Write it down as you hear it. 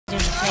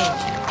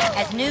change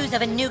as news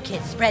of a new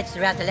kid spreads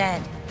throughout the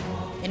land.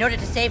 In order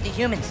to save the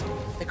humans,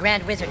 the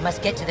Grand Wizard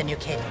must get to the new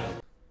kid.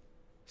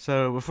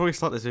 So before we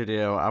start this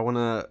video, I want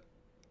to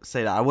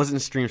say that I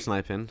wasn't stream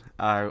sniping.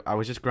 I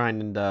was just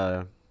grinding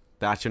the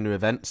actual new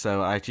event.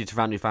 So I actually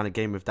randomly found a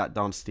game with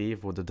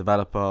ThatDarnSteve, or the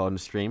developer, on the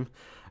stream,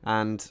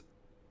 and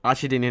I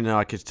actually didn't even know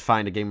I could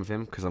find a game with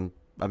him because I'm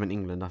in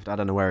England. I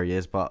don't know where he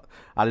is, but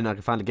I didn't know I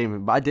could find a game with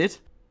him. But I did,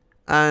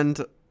 and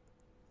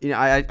you know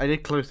I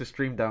did close the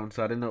stream down,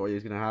 so I didn't know what he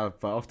was gonna have.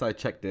 But after I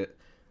checked it,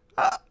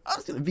 I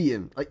was gonna beat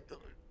him. Like,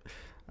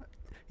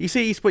 you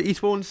see, he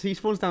spawns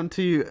down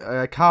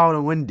to Carl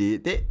and Wendy.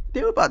 They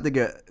were about to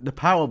get the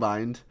power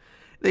bind.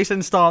 They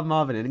send Star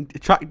Marvin in,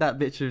 track that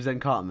bitch of Zen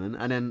Cartman,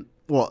 and then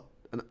what?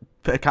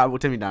 Put a Cowboy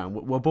Timmy down.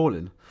 We're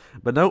balling,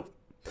 but nope.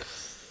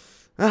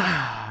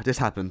 This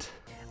happened.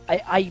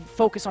 I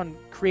focus on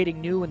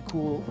creating new and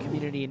cool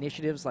community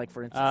initiatives, like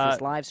for instance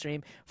this live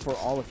stream for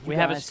all of you. We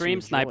have a stream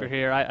sniper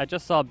here. I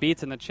just saw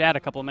Beats in the chat a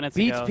couple minutes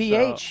ago.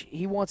 BeatsPH, so.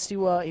 he wants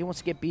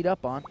to get beat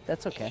up on.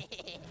 That's okay.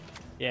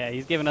 Yeah,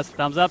 he's giving us a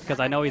thumbs up because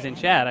I know he's in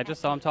chat. I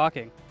just saw him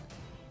talking.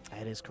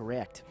 That is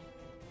correct.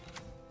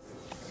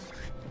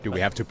 Do we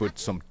have to put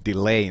some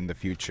delay in the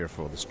future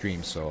for the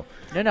stream? So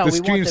no, the we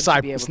stream want them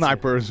to be able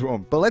snipers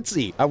won't. But let's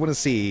see. I want to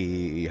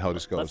see how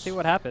this goes. Let's see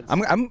what happens.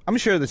 I'm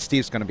sure that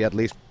Steve's gonna be at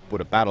least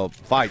with a battle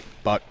fight,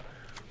 but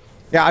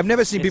yeah, I've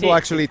never seen people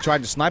actually try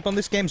to snipe on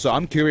this game, so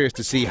I'm curious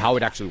to see how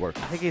it actually works.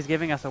 I think he's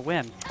giving us a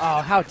win.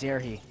 Oh, how dare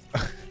he!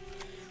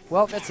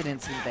 Well, that's an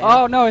instant ban.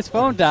 Oh no, his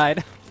phone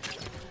died.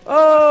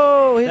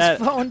 Oh, his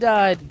phone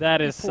died.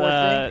 That is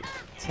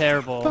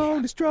terrible.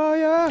 Phone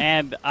destroyer.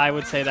 And I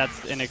would say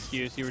that's an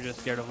excuse. You were just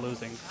scared of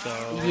losing.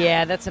 So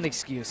yeah, that's an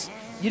excuse.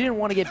 You didn't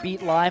want to get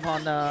beat live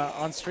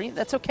on stream.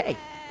 That's okay.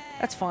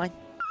 That's fine.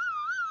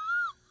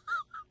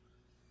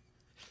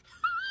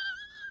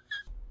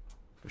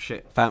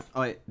 Shit, fam.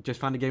 Oh wait, just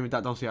found a game with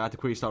ThatDarnSteve. I had to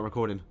quickly start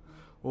recording.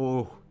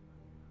 Oh,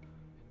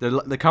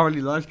 they're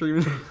currently live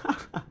streaming.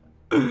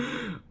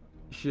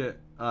 Shit.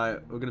 Alright,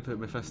 we're gonna put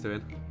Mephisto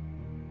in.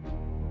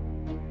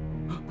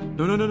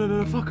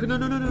 No, fuck,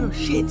 no,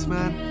 shit,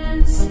 man.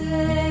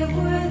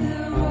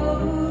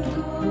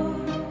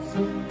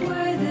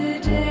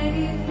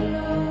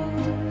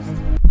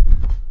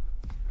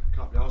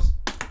 Can't be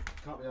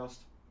arsed.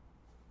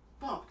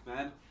 Fuck,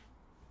 man.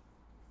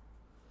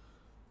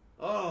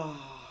 Oh,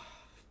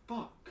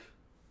 fuck.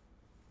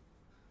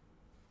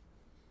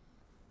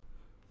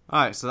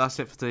 Alright, so that's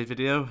it for today's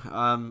video.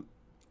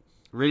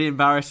 Really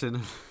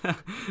embarrassing.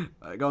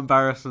 I got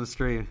embarrassed on the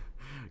stream.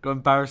 Got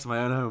embarrassed in my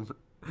own home.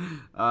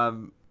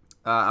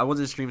 I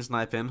wasn't stream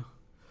sniping.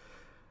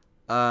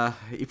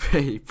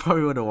 He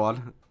probably would have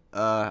won.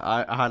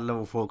 I had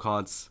level 4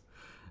 cards,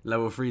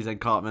 level 3 Zen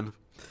Cartman.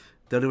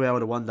 The only way I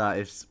would have won that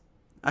is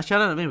actually I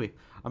don't know, maybe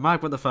I might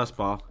have won the first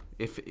bar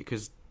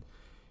because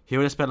he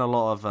would have spent a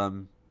lot of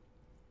on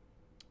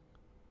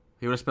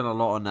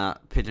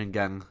that Pigeon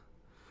Gang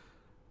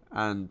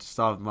and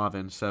Starved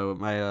Marvin. So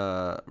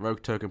my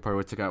rogue token probably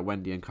would have took out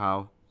Wendy and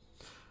Kyle.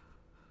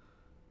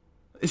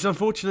 It's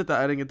unfortunate that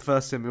I didn't get the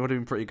first sim. It would have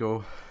been pretty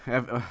cool.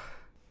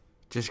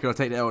 Just gotta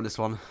take the L on this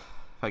one.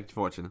 Thank you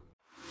for watching.